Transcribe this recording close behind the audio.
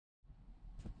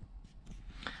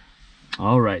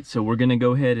All right, so we're gonna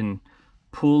go ahead and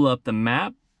pull up the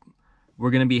map. We're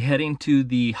gonna be heading to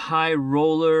the high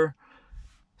roller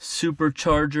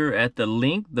supercharger at the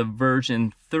Link, the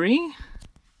version 3.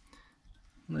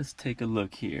 Let's take a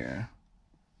look here.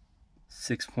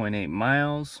 6.8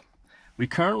 miles. We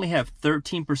currently have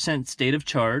 13% state of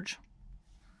charge.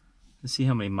 Let's see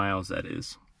how many miles that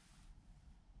is.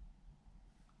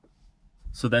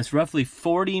 So that's roughly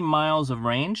 40 miles of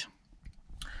range.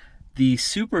 The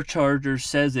supercharger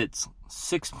says it's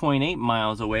 6.8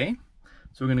 miles away.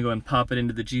 So we're gonna go ahead and pop it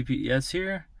into the GPS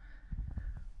here.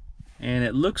 And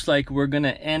it looks like we're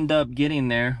gonna end up getting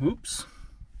there. Oops,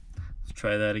 let's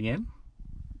try that again.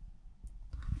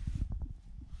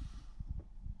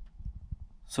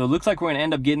 So it looks like we're gonna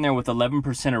end up getting there with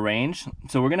 11% of range.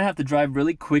 So we're gonna have to drive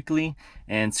really quickly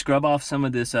and scrub off some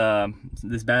of this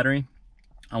this battery.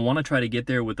 I wanna try to get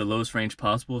there with the lowest range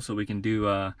possible so we can do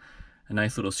a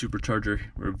nice little supercharger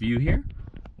review here.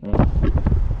 Take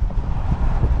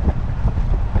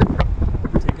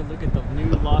a look at the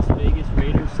new Las Vegas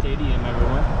Raiders Stadium,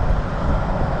 everyone.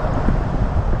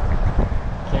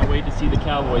 Can't wait to see the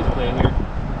Cowboys play here.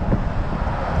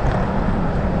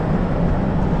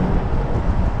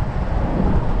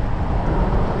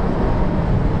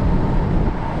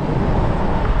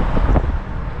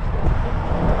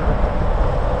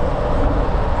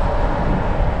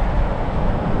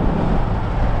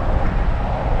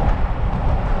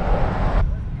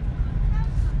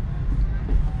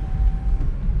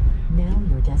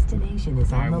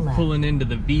 Is on the We're left. Pulling into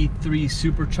the V3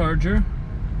 Supercharger.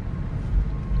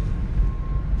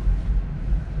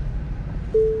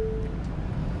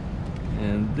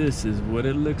 And this is what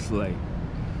it looks like.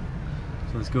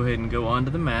 So let's go ahead and go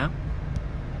onto the map.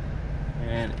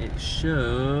 And it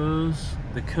shows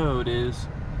the code is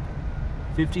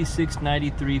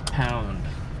 5693 pound.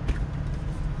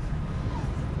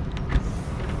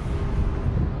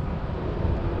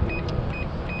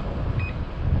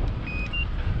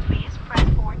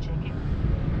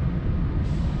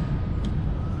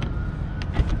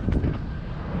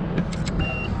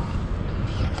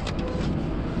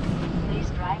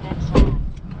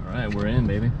 We're in,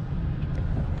 baby.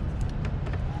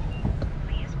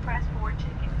 Please press 4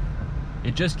 ticket.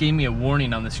 It just gave me a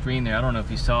warning on the screen there. I don't know if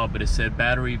you saw it, but it said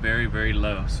battery very, very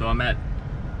low. So I'm at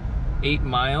 8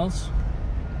 miles.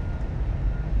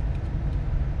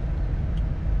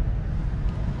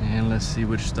 And let's see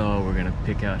which stall we're gonna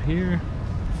pick out here.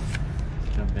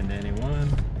 Jump into any one.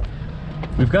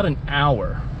 We've got an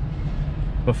hour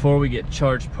before we get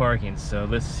charged parking, so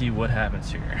let's see what happens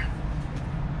here.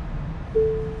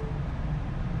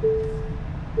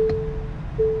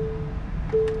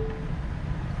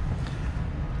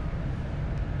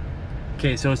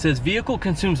 Okay, so it says vehicle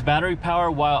consumes battery power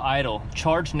while idle.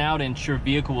 Charge now to ensure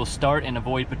vehicle will start and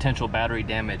avoid potential battery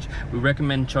damage. We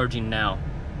recommend charging now.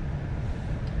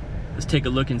 Let's take a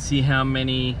look and see how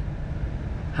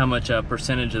much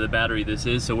percentage of the battery this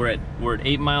is. So we're at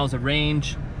 8 miles of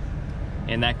range,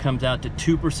 and that comes out to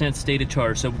 2% state of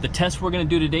charge. So the test we're gonna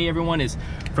do today, everyone, is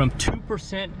from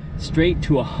 2% straight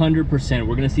to 100%.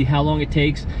 We're gonna see how long it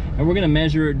takes, and we're gonna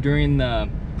measure it during the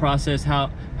process, how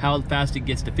fast it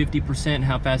gets to 50%,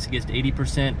 how fast it gets to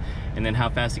 80%, and then how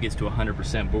fast it gets to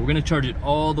 100%. But we're gonna charge it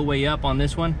all the way up on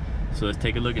this one. So let's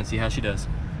take a look and see how she does.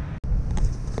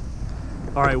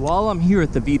 All right, while I'm here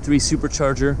at the V3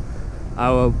 Supercharger,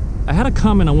 I had a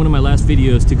comment on one of my last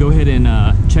videos to go ahead and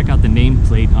check out the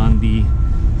nameplate on the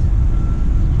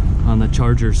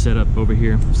charger setup over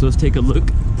here. So let's take a look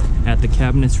at the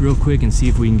cabinets real quick and see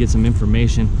if we can get some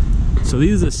information. So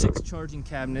these are the 6 charging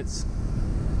cabinets.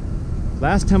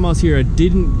 Last time I was here, I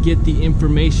didn't get the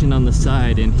information on the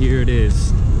side, and here it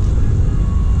is.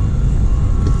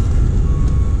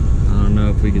 I don't know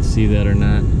if we can see that or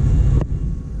not.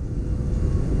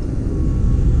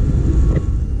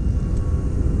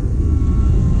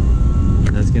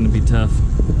 That's gonna be tough.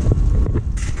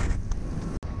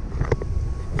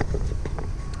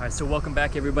 All right, so welcome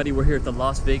back, everybody. We're here at the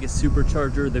Las Vegas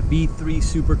Supercharger, the V3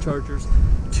 Superchargers,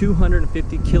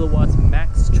 250 kilowatts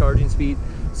max charging speed.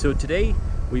 So today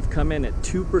we've come in at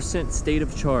 2% state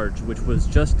of charge, which was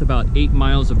just about 8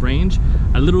 miles of range.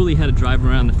 I literally had to drive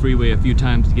around the freeway a few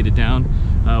times to get it down.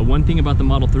 One thing about the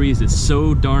Model 3 is it's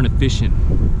so darn efficient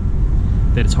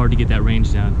that it's hard to get that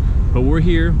range down. But we're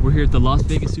here at the Las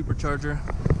Vegas Supercharger,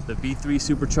 the V3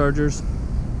 Superchargers.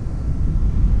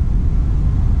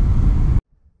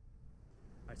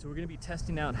 All right, so we're gonna be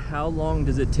testing out how long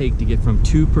does it take to get from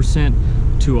 2%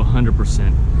 to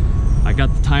 100%. I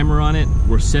got the timer on it,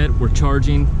 we're set, we're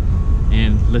charging,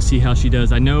 and let's see how she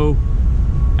does. I know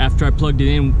After I plugged it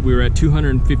in, we were at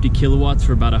 250 kilowatts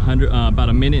for about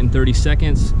a minute and 30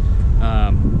 seconds,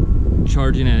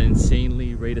 charging at an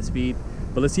insanely rate of speed.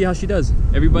 But let's see how she does.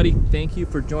 Everybody, thank you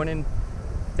for joining.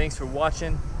 Thanks for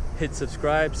watching. Hit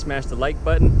subscribe, smash the like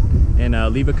button, and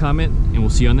leave a comment, and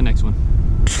we'll see you on the next one.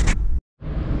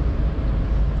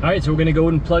 All right, so we're gonna go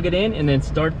ahead and plug it in and then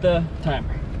start the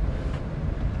timer.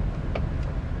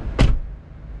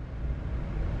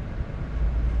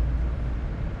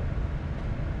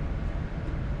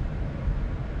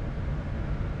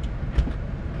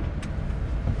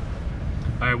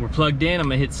 All right, we're plugged in. I'm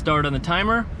gonna hit start on the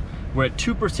timer. We're at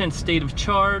 2% state of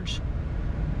charge.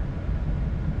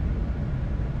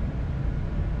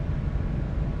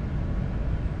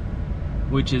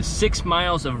 Which is 6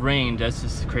 miles of range. That's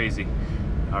just crazy.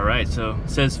 All right, so it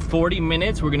says 40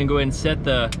 minutes. We're gonna go ahead and set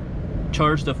the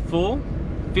charge to full,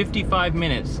 55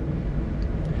 minutes.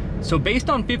 So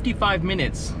based on 55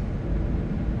 minutes,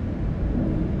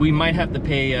 we might have to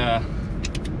pay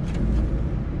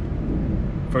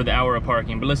for the hour of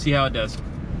parking, but let's see how it does.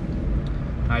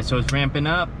 All right, so it's ramping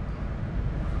up.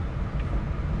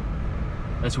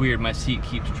 That's weird, my seat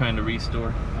keeps trying to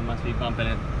restore. I must be bumping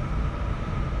it.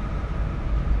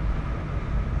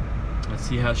 Let's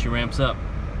see how she ramps up.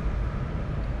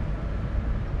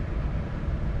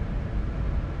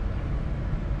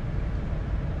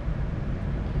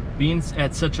 Being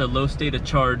at such a low state of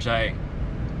charge, I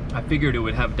figured it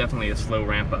would have definitely a slow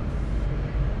ramp up.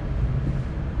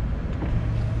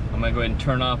 I'm gonna go ahead and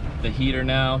turn off the heater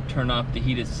now, turn off the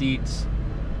heated seats.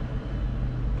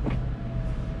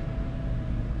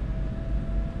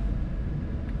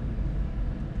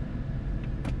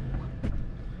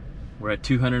 We're at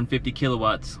 250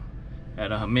 kilowatts at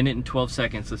 1 minute and 12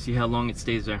 seconds. Let's see how long it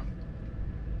stays there.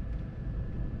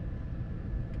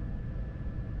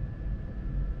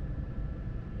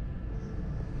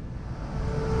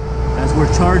 As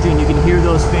we're charging, you can hear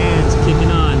those fans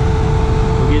kicking on.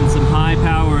 We're getting some high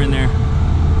power in there.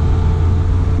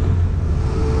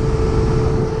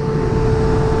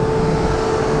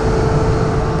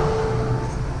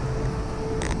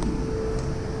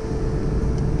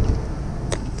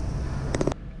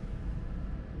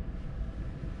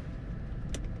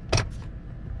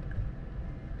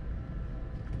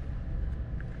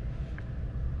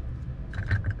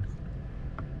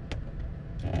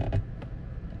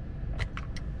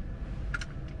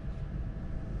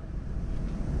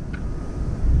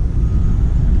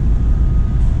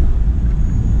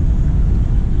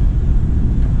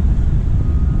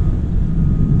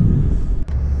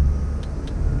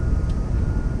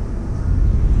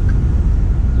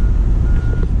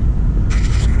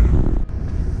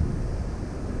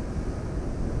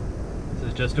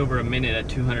 Just over a minute at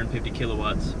 250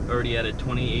 kilowatts. Already at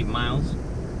 28 miles.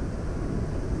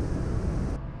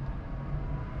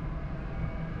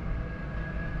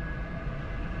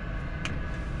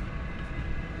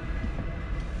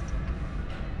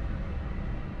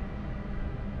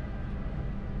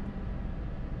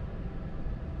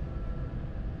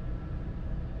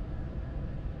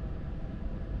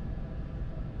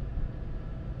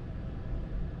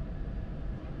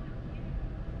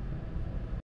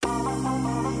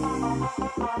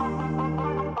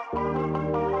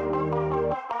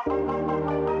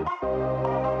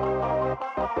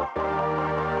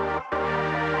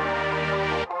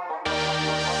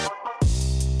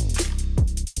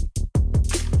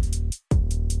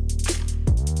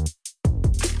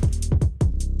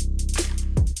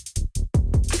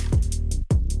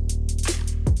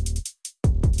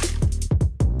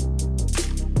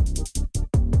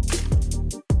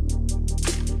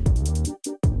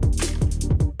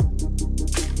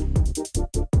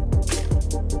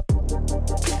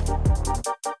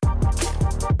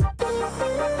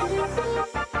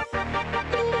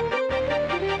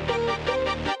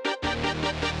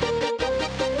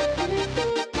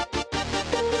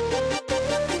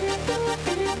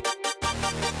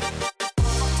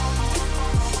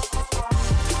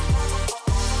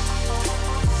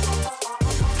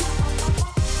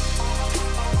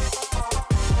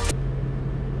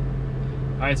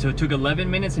 Alright, so it took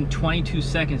 11 minutes and 22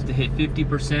 seconds to hit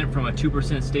 50% from a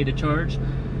 2% state of charge.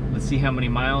 Let's see how many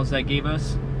miles that gave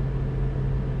us.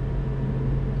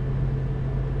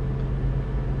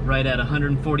 Right at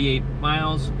 148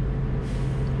 miles.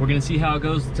 We're gonna see how it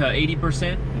goes to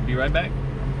 80%. We'll be right back.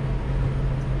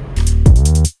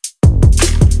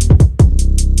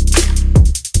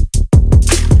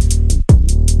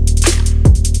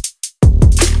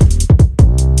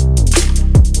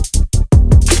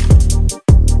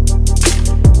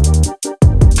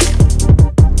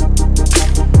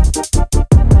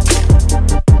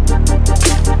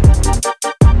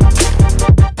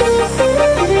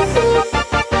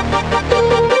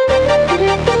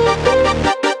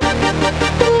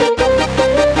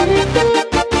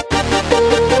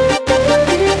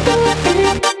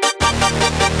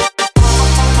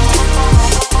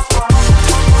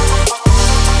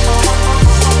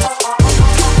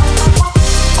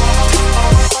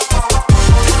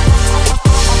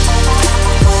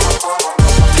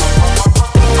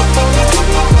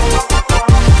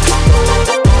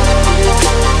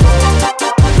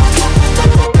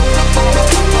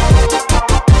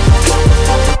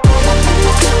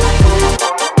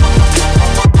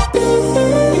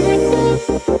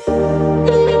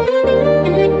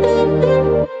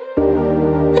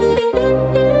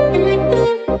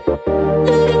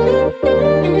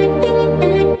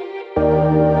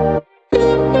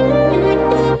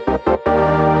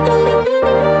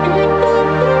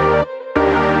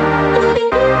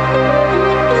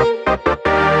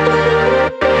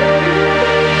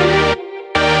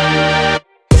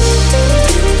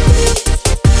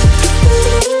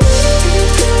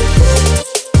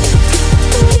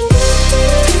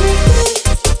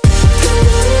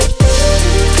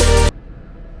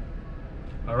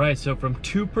 Alright, so from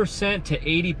 2% to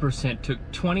 80% took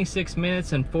 26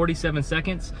 minutes and 47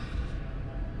 seconds.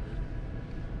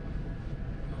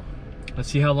 Let's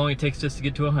see how long it takes just to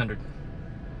get to 100.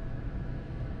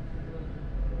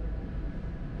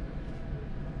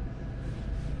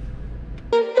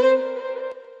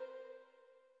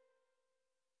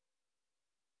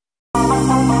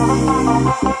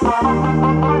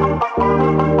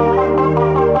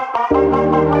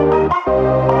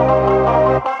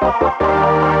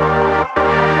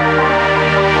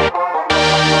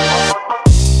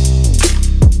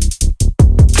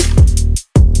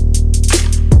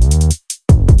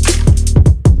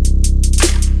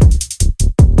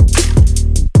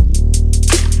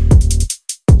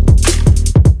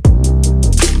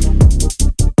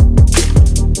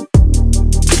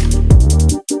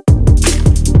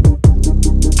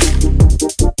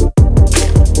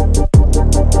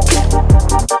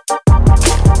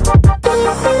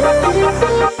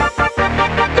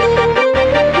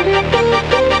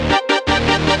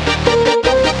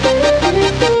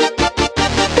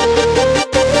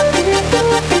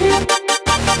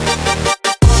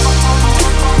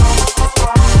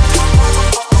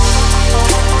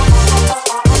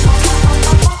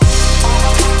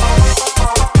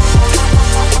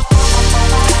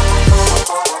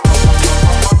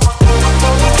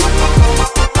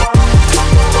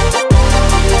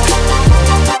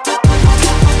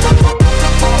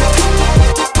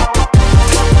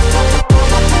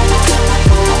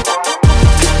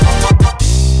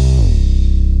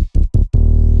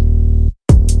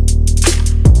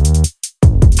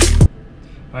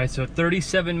 Alright, so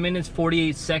 37 minutes,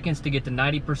 48 seconds to get to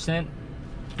 90%.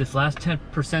 This last 10%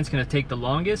 is going to take the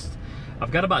longest.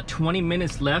 I've got about 20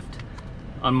 minutes left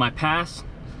on my pass,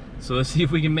 so let's see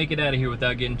if we can make it out of here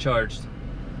without getting charged.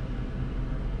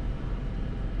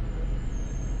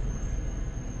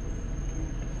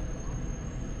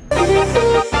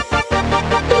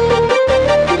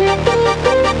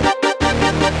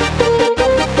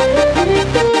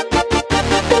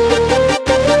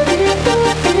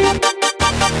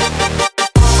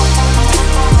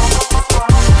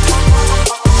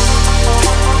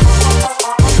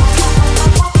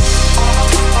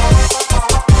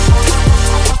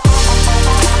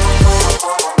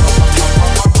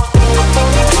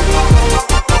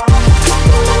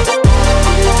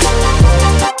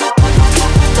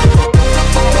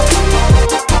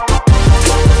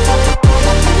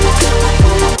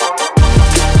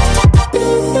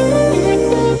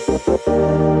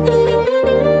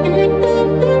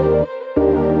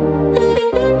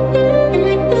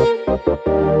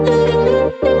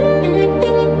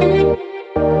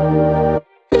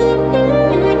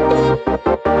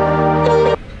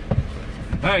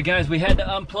 Alright guys, we had to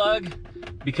unplug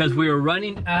because we were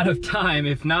running out of time.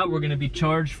 If not, we're going to be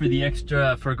charged for the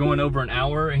extra, for going over an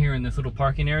hour here in this little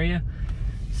parking area.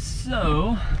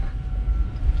 So,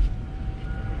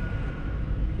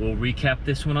 we'll recap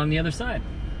this one on the other side.